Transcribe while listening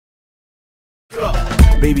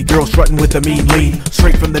Baby girl strutting with a mean lean,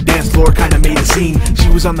 straight from the dance floor, kinda made a scene. She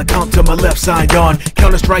was on the count to my left, signed on.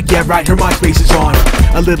 Counter-Strike, yeah right, her MySpace is on.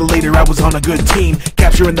 A little later I was on a good team,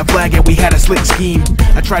 capturing the flag and we had a slick scheme.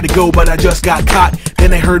 I tried to go but I just got caught.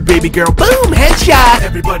 Then I heard baby girl, boom, headshot.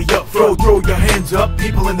 Everybody up, throw your hands up.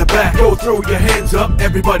 People in the back, go throw your hands up.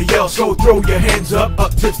 Everybody else, go throw your hands up.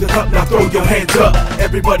 Up tips the cup, now throw your hands up.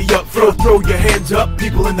 Everybody up, throw your hands up.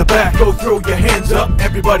 People in the back, go throw your hands up.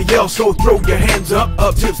 Everybody else, go throw your hands up.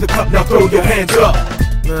 Up tips the cup, now throw your hands up.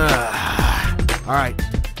 Alright,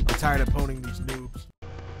 I'm tired of poning these noobs.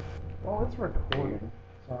 Well, it's recording,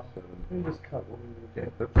 so we just cut what we Yeah,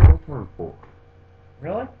 that's turn 4.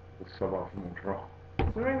 Really? The suboptimal draw.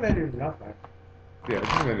 Assuming they do nothing. Yeah, I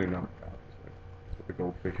think they do nothing, obviously. That's what the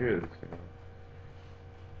goldfish is, you know.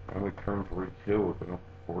 I only turn 3 kill if they don't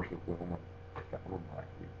force it with them like that little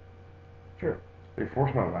wacky. Sure. They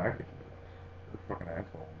force my wacky. They're a fucking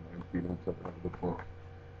asshole. And they beat them something out of the book.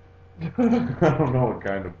 I don't know what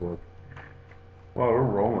kind of book. Well, we're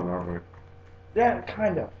rolling, aren't we? Yeah,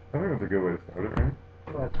 kind of. I think that's a good way to start it, right?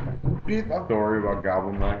 But beat them. Story about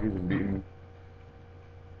goblin lackeys and beating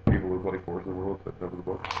people who play Force of the World at the top of the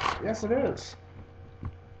book. Yes, it is.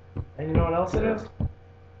 And you know what else it is?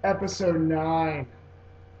 Episode 9.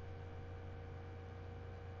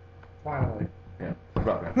 Finally. Yeah, it's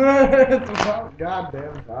about that. It's about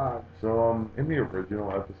goddamn time. So, in the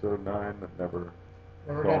original episode 9 that never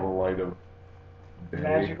saw the light of day,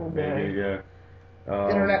 Magical maybe, day. Yeah.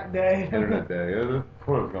 Internet day. Internet day. Yeah, that's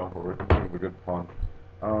what I was going for. I think it was a good pun.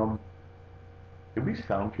 Did we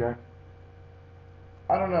sound check?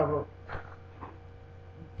 I don't know,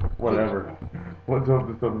 Whatever. Let's hope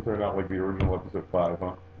this doesn't turn out like the original episode 5,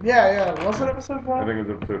 huh? but yeah. Was it episode 5? I think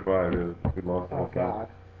it was episode 5, yeah. We lost all Oh, God.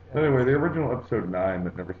 Anyway, the original episode 9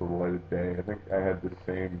 that never saw the light of day, I think I had the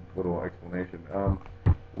same little explanation.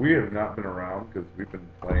 We have not been around because we've been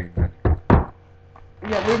playing Magic.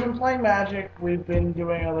 Yeah, we've been playing Magic. We've been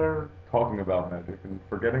doing other... Talking about Magic and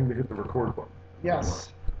forgetting to hit the record button.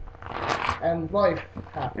 Yes. And life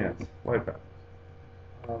happens. Yeah, life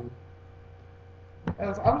happens.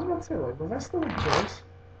 As I was about to say, like, was I still with Joyce?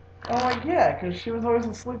 I'm like, yeah, because she was always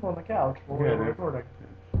asleep on the couch while we were recording.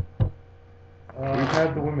 We've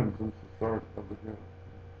had the women since the start of the show.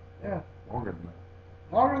 Yeah. Longer than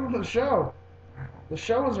that. Longer than the show. The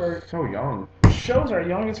shows are... So young. Shows our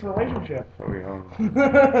youngest relationship. So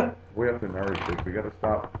young. We have to nourish it. We gotta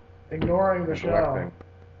stop Ignoring the show. neglecting.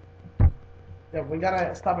 Yeah, we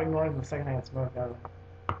gotta stop ignoring the secondhand smoke out of it.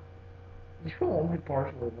 You only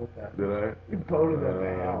partially looked at it. Did I? You voted at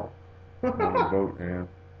the hell. I'm gonna vote, man.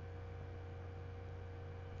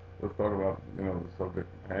 Let's talk about, the subject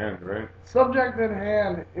at hand, right? Subject at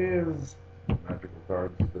hand is... Magical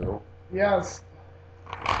cards still. Yes.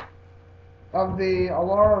 Of the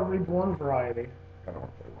Alara Reborn variety. I don't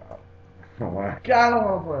want to play WoW. I don't want God, I don't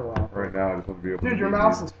want to play WoW. Right now, I just want to be able to... Dude, your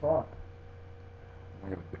mouse is fun. I'm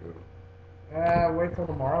gonna do it. Wait till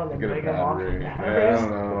tomorrow and then Get a take them off. battery. Yeah, I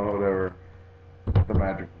don't know, whatever. The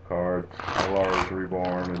magical cards. Alara's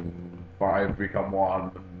Reborn, and 5 become 1,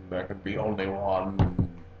 and there can be only 1, and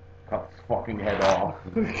cut his fucking head off.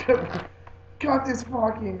 Cut this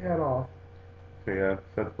fucking head off. So yeah,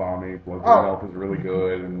 Seth's Bomby. Bloodbraid Elf is really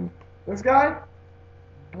good, and... This guy?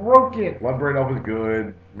 Broken. Bloodbraid Elf is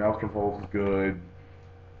good, Maelstrom Pulse is good,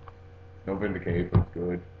 no Vindicate, but it's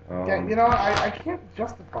good. Yeah, you know, I can't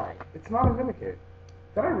justify it. It's not a Vindicate.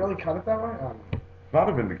 Did I really cut it that way? I don't know. It's not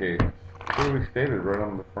a Vindicate. It's clearly stated right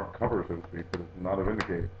on the front cover, so to speak, that it's not a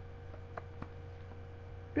Vindicate.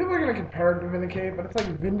 People are going to compare it to Vindicate, but it's like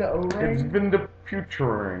Vinda O-Ring. It's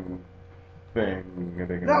Vindifuturing thing.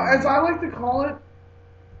 No, as I like to call it,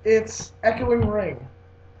 it's Echoing Ring.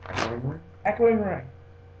 Echoing Ring? Echoing Ring.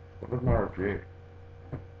 What is an RFG?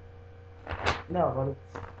 No,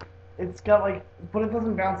 but it's got like, but it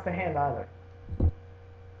doesn't bounce the hand either.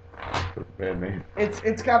 That's a bad name.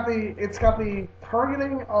 It's got the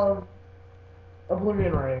targeting of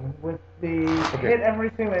Oblivion Ring with the hit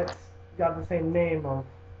everything that's got the same name of.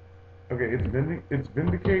 Okay, it's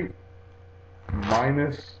Vindicate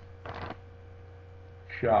minus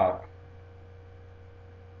Shock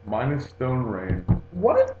minus Stone Rain.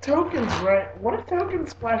 What if tokens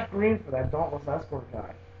splash green for that Dauntless Escort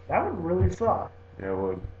guy? That would really suck. Yeah,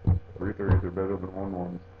 well, 3/3s are better than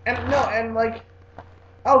 1/1s. And like,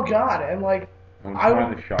 oh god, and like, I'm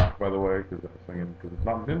trying to Shock, by the way, because I was thinking, because it's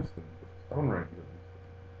not an instant, but Stone Rain is an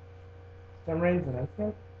instant. Stone Rain's an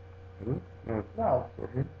instant? Is it? No. It's No.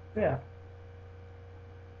 sorcery. Yeah.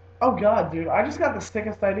 Oh god, dude, I just got the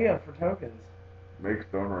sickest idea for tokens. Make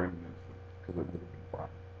Stone Rain an instant, because it would have been fine.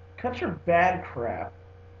 Cut your bad crap.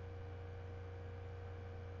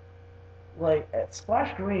 like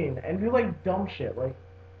splash green and do like dumb shit. Like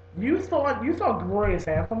you thought Glorious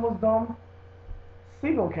Anthem was dumb.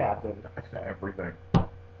 Seagull Captain. Dies to everything.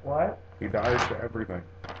 What? He dies to everything.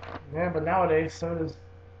 Yeah, but nowadays so does.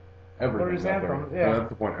 Everything. Glorious Anthem, yeah. That's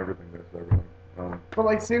the point. Everything does to everything. But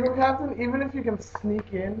like Seagull Captain, even if you can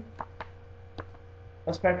sneak in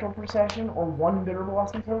a Spectral Procession or one Bitter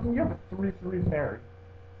Blossom token, you have a 3/3 parry.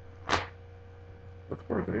 That's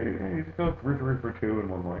worth it. You just go 3/3 for 2 in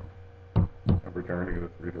one way. Every turn you get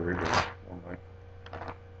a 3/3 for one way.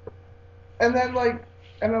 And then like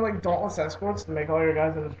Dauntless Escorts to make all your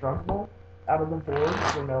guys indestructible out of the board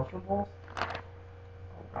for Maelstrom Pulse. Oh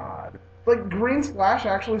god. Like Green Splash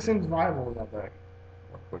actually seems viable in that deck.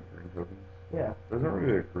 What green tokens? Yeah. There's not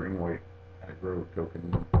really a green white aggro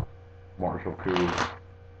token Marshall Coup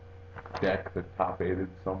deck that top aided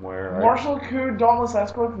somewhere. Marshall Coup, Dauntless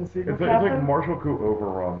Escorts, and Seagull It's Captain. like Marshall Coup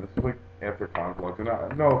overrun. This is like after Conflux.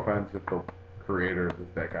 And no offense if the creator of this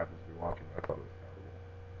deck happens to be watching, I thought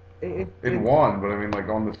it was terrible. It won, but I mean, like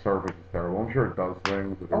on the surface, it's terrible. I'm sure it does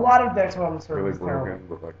things. A lot of decks on the really surface broken,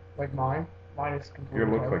 terrible. but Like mine. Mine is completely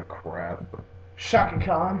it looks terrible. like crap. But Shaka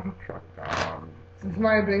Khan. Shaka Khan. Since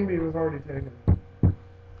my Bingby was already taken.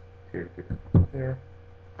 Here.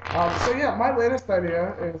 So yeah, my latest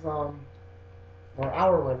idea is or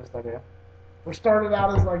our latest idea. We started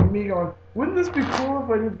out as like me going, wouldn't this be cool if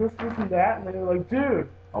I did this, and that? And then you're like, dude.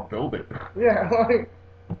 I'll build it. Yeah, like.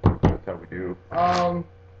 That's how we do.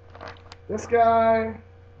 This guy.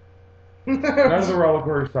 None of the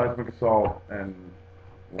reliquary seismic assault and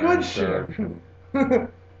Good land shit. surge and-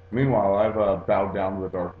 Meanwhile, I've bowed down to the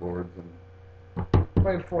Dark Lords and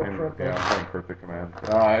Played 4 cryptic. yeah, I'm playing Cryptic Command.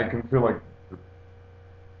 I can feel like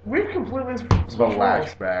We've completely the switched roles.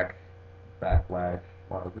 backlash.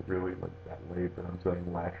 Wow, is it really like that late that I'm saying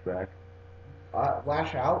lashback?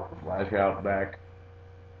 Lash out. Lash out back.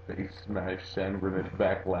 Base smash, Sandgrenage,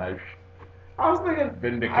 backlash. I was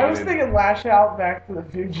Vindicated. thinking lash out, Back to the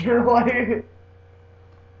Future, like. You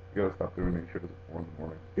gotta stop doing these shit at 4 in the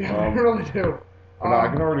morning. Yeah, I really do. But no, I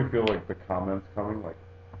can already feel like the comments coming, like,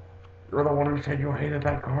 you're the one who said you hated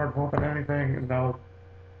that card more than anything, and now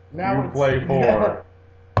you it's, play 4.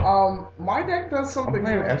 My deck does I'm something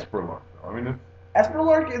playing good. Esperlark, though. I mean, it's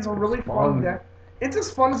Esperlark is a really fun fun. deck. It's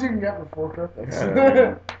as fun as you can get with 4 cryptics.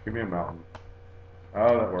 yeah, give me a mountain.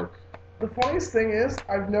 Oh, that works. The funniest thing is,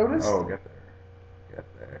 I've noticed Oh, get there. Get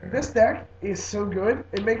there. this deck is so good,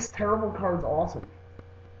 it makes terrible cards awesome.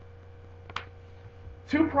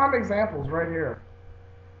 2 prime examples right here.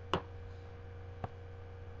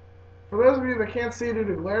 For those of you that can't see due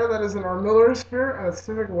to glare, that is an Armillary Sphere and a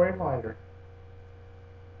Civic Wayfinder.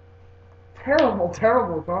 Terrible,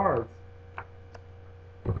 terrible cards.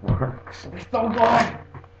 Works. So good.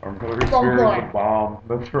 Armillary So Spear is good. a bomb.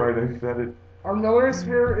 That's right, I said it. Armillary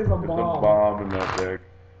Sphere is a It's bomb. a bomb in that deck.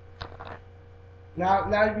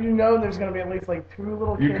 Now you know there's gonna be at least like 2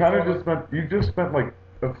 little kids. You kind of on it. just spent like,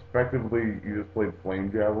 effectively, you just played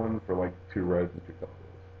Flame Javelin for like 2 reds and 2 colorless.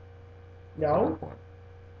 No,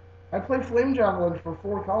 I play Flame Javelin for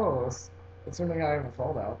 4 colorless, assuming I haven't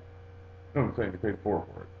sold out. No, I'm saying you paid 4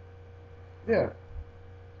 for it. Yeah,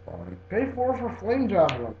 Fine. pay 4 for Flame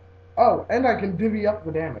Javelin. Oh, and I can divvy up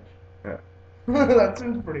the damage. Yeah. That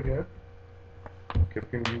seems pretty good.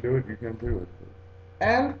 Kipkin can do it, you can do it.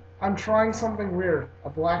 And I'm trying something weird, a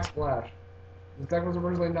Black Splash. This deck was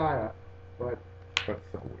originally Naya, but That's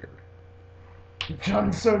so weird.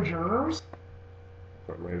 Jund Sojourners?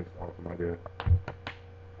 That's our latest awesome idea.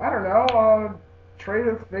 I don't know, trade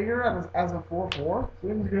a figure as a 4/4.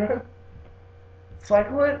 Seems good.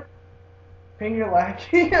 Cycle it. Ping your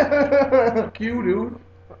lackey. Fuck you, dude.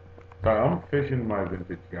 Sorry, I'm fishing my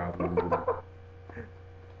vintage goblins.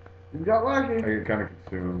 You got I lucky. get kind of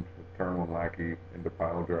consumed with turn 1 lackey into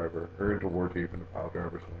pile driver, or into war chief into pile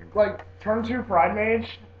driver swing. Like, turn 2 Pride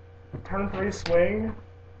Mage, turn 3 Swing,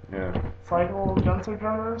 Yeah. cycle Jund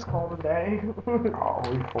Sojourners, call it a day. Oh,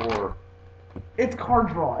 only 4. It's card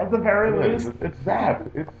draw, at the very Yeah, least. it's zap.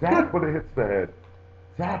 It's zap when it hits the head.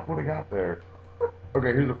 Zap when it got there.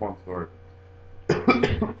 Okay, here's a fun story.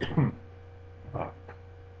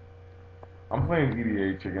 I'm playing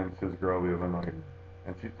EDH against his girl the other night,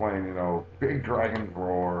 and she's playing, you know, Big Dragon's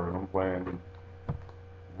Roar, and I'm playing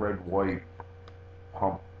red white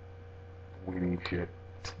pump weenie shit.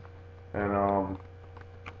 And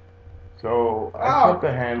so I Oh, took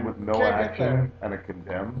the hand with no can't get action there. and a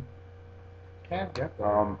condemn. Can't get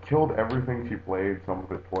that. Killed everything she played, some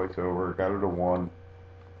of it twice over, got her to 1,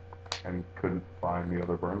 and couldn't find the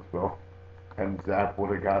other burn spell. And Zap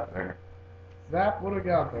would have got there. Zap would have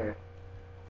got there.